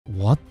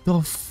What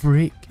the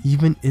frick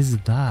even is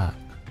that?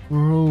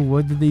 Bro,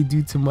 what did they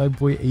do to my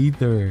boy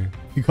Aether?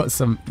 We got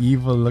some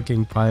evil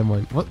looking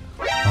Paimon. What?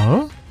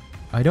 Huh?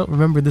 I don't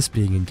remember this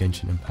being in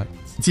Genshin Impact.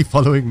 Is he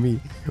following me?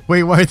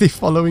 Wait, why are they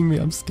following me?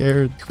 I'm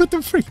scared. What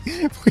the frick?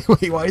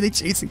 Wait, why are they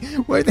chasing?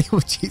 Why are they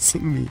all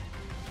chasing me?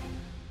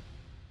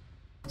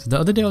 So the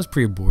other day I was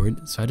pretty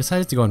bored, so I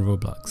decided to go on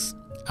Roblox.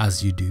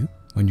 As you do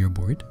when you're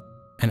bored.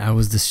 And I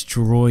was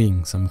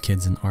destroying some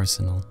kids in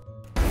Arsenal.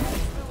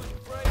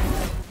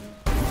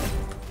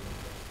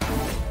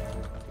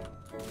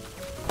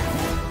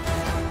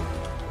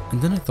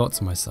 And then I thought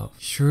to myself,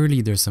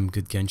 surely there's some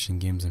good Genshin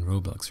games in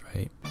Roblox,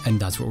 right? And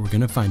that's what we're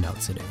gonna find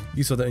out today.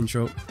 You saw the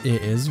intro,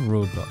 it is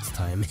Roblox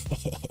time.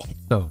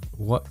 So,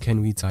 what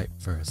can we type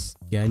first?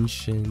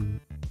 Genshin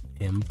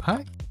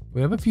Impact?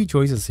 We have a few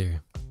choices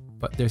here,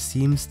 but there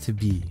seems to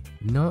be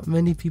not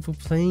many people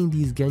playing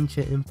these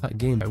Genshin Impact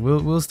games.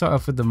 We'll start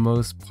off with the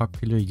most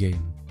popular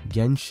game.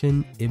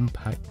 Genshin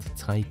Impact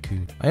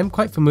Tycoon. I am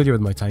quite familiar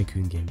with my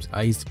Tycoon games.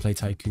 I used to play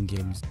Tycoon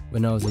games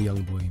when I was a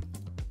young boy.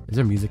 Is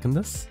there music in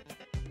this?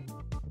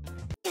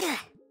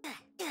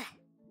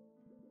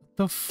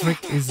 What the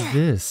frick is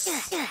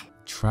this?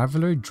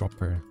 Traveler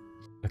Dropper.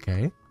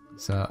 Okay,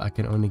 so I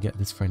can only get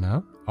this for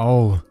now.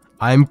 Oh,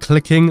 I'm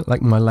clicking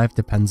like my life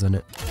depends on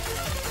it.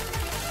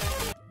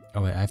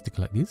 Oh wait, I have to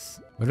collect these?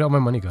 Where did all my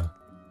money go?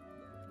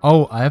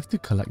 Oh, I have to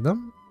collect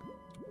them?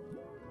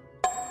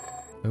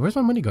 Wait, where's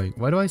my money going?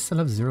 Why do I still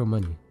have 0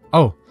 money?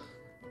 Oh,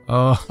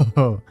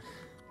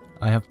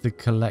 I have to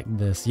collect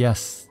this.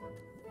 Yes,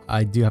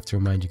 I do have to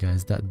remind you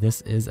guys that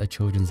this is a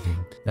children's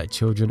game, that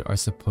children are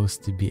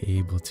supposed to be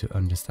able to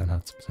understand how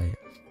to play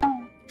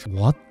it.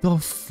 What the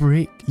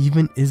frick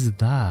even is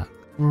that?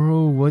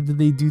 Bro, what did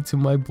they do to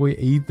my boy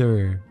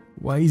Aether?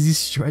 Why is he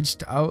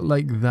stretched out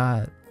like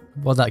that?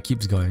 Well, that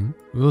keeps going.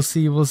 We'll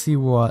see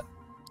what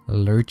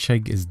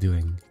Lurcheg is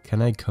doing.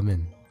 Can I come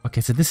in?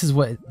 Okay, so this is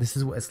what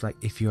it's like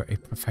if you're a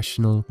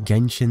professional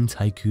Genshin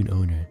Tycoon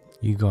owner.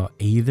 You got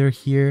Aether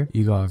here,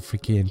 you got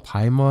freaking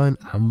Paimon,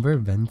 Amber,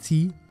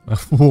 Venti.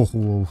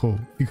 Whoa.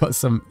 We got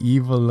some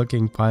evil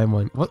looking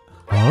Paimon. What?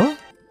 Huh?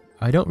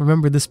 I don't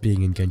remember this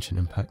being in Genshin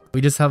Impact.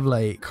 We just have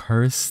like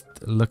cursed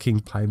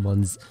looking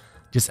Paimons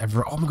just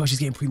everywhere. Oh my gosh, she's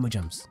getting Primo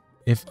Gems.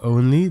 If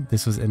only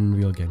this was in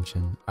real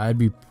Genshin, I'd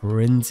be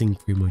printing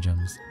Primo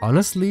Gems.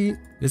 Honestly,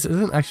 this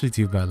isn't actually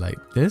too bad. Like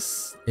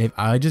this, if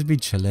I'd just be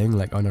chilling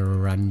like on a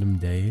random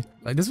day,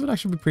 like this would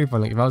actually be pretty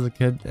fun. Like if I was a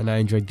kid and I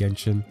enjoyed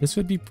Genshin, this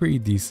would be pretty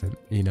decent,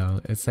 you know?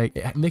 It's like,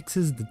 it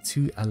mixes the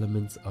two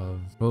elements of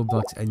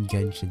Roblox and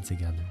Genshin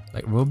together.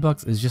 Like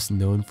Roblox is just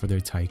known for their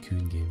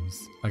Tycoon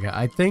games. Okay,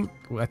 I think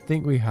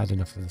we had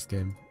enough of this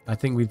game. I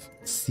think we've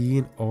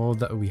seen all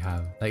that we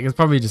have. Like it's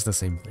probably just the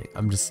same thing.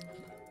 I'm just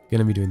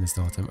gonna be doing this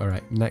the whole time. All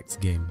right, next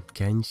game,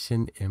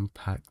 Genshin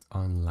Impact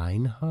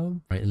Online Hub.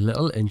 Right,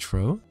 little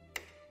intro.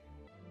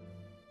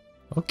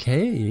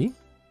 Okay,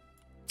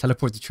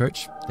 teleport to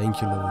church. Thank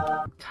you,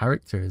 Lord.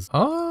 Characters.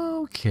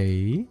 Oh,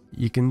 okay,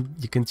 you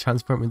can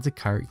transform into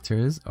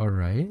characters. All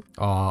right.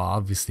 Oh,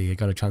 obviously I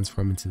gotta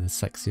transform into the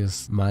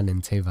sexiest man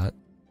in Tevat.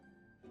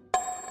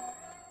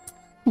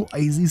 Why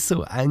is he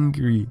so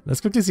angry? Let's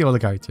quickly see all the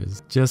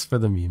characters just for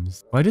the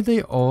memes. Why do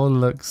they all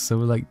look so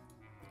like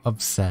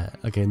upset?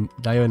 Okay,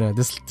 Diona,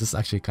 this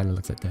actually kind of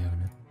looks like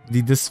Diona.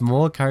 The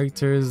small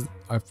characters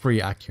are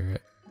pretty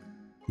accurate.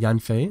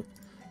 Yanfei,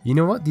 you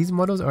know what? These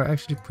models are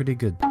actually pretty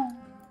good.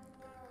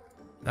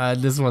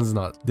 This one's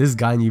not. This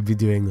guy you'd be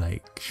doing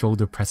like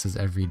shoulder presses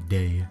every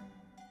day.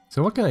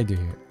 So what can I do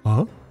here?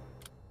 Huh?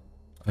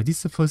 Are these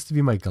supposed to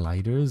be my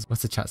gliders?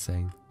 What's the chat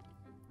saying?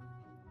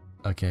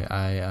 Okay,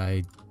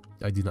 I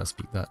do not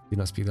speak that. Do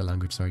not speak the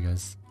language. Sorry,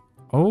 guys.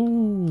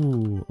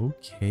 Oh,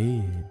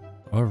 okay.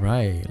 All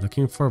right,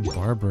 looking for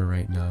Barbara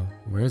right now.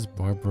 Where's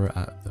Barbara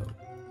at though?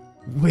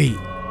 Wait,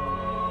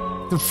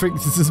 the frick,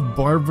 does this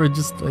Barbara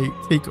just like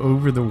take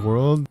over the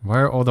world? Why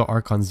are all the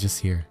Archons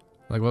just here?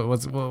 Like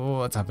what's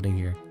happening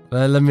here?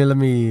 Let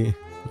me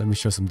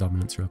show some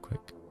dominance real quick.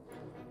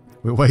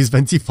 Wait, why is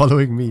Venti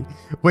following me?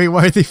 Wait,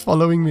 why are they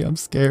following me? I'm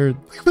scared.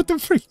 What the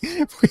frick?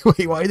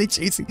 Wait, why are they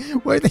chasing?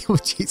 Why are they all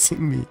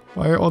chasing me?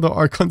 Why are all the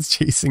Archons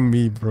chasing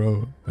me,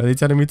 bro? Are they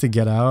telling me to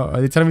get out?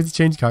 Are they telling me to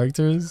change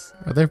characters?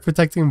 Are they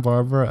protecting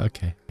Barbara?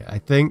 Okay. I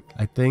think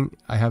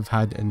I have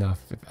had enough.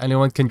 If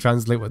anyone can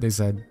translate what they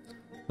said,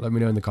 let me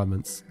know in the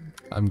comments.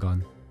 I'm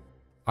gone.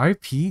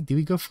 RP? Do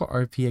we go for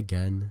RP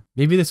again?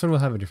 Maybe this one will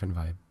have a different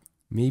vibe.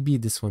 Maybe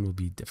this one will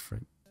be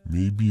different.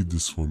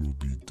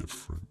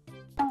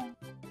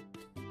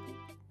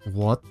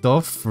 What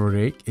the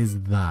frick is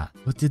that?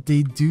 What did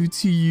they do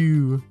to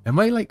you? Am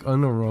I like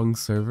on the wrong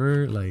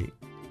server? Like,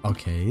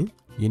 okay.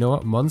 You know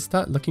what?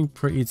 Mondstadt looking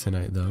pretty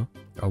tonight though.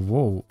 Oh,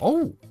 whoa.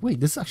 Oh, wait,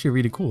 this is actually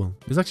really cool.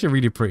 This is actually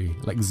really pretty.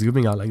 Like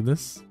zooming out like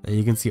this, and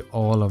you can see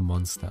all of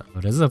Mondstadt. Oh,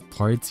 there's a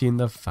party in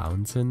the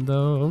fountain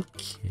though.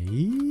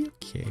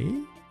 Okay.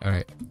 All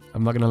right.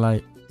 I'm not gonna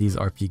lie. These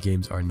RP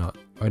games are not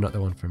the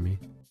one for me.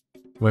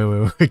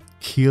 Wait.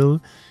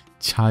 Kill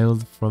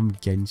child from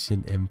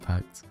Genshin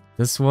Impact.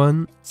 This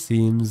one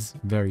seems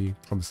very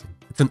promising.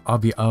 It's an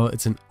obby. Oh,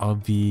 it's an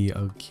obby.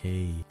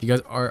 Okay. If you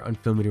guys are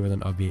unfamiliar with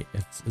an obby,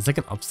 it's like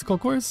an obstacle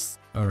course.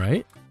 All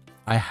right.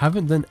 I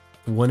haven't done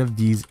one of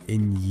these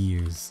in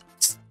years.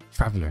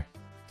 Traveler,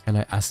 can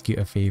I ask you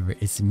a favor?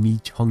 It's me,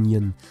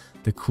 Chongyun,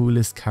 the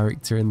coolest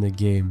character in the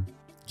game.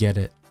 Get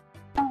it?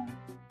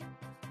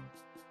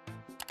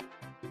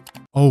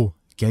 Oh,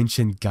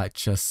 Genshin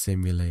Gacha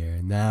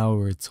Simulator. Now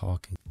we're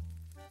talking.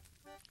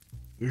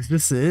 Is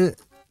this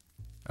it?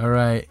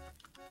 Alright.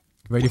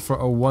 Ready for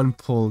a one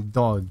pull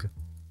dog.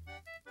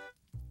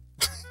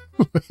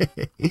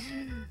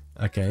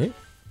 Okay.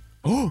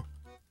 Oh!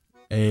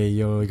 Hey,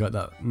 yo, we got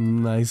that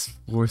nice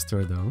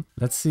 4-star though.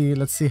 Let's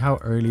see how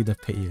early the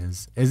pity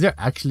is. Is there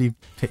actually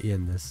pity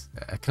in this?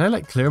 Can I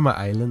like clear my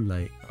island?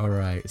 Like,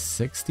 alright,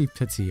 60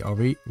 pity.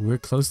 We're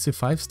close to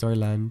 5-star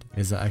land.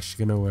 Is that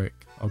actually gonna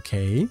work?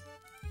 Okay.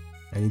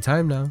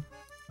 Anytime now.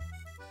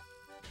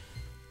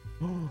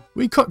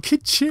 We got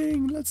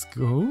Kiching! Let's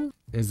go!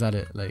 Is that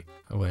it? Like,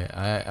 oh wait,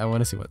 I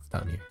want to see what's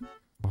down here.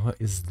 What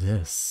is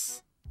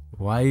this?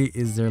 Why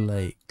is there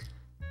like...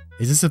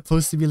 Is this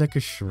supposed to be like a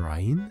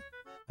shrine?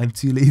 I'm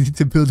too lazy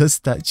to build a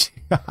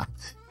statue.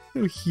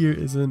 So here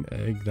is an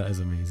egg. That is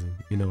amazing.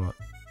 You know what?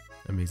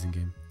 Amazing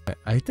game.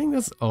 I think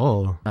that's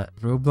all that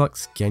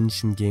Roblox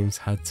Genshin games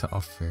had to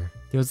offer.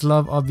 There was a lot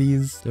of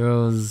obbies, there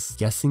was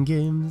guessing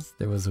games,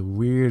 there was a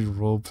weird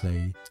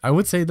roleplay. I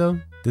would say though,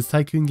 this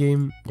tycoon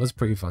game was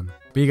pretty fun.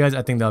 But you guys,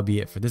 I think that'll be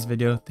it for this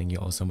video. Thank you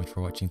all so much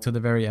for watching till the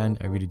very end.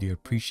 I really do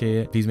appreciate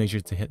it. Please make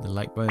sure to hit the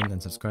like button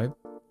and subscribe.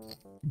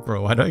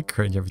 Bro, why do I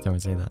cringe every time I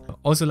say that?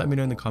 Also, let me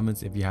know in the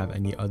comments if you have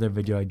any other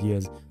video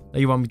ideas that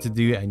you want me to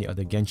do, any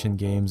other Genshin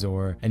games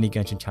or any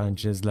Genshin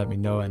challenges. Let me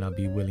know and I'll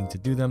be willing to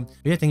do them.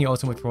 But yeah, thank you all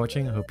so much for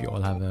watching. I hope you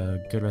all have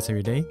a good rest of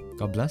your day.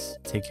 God bless.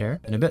 Take care.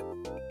 In a bit.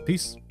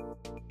 Peace.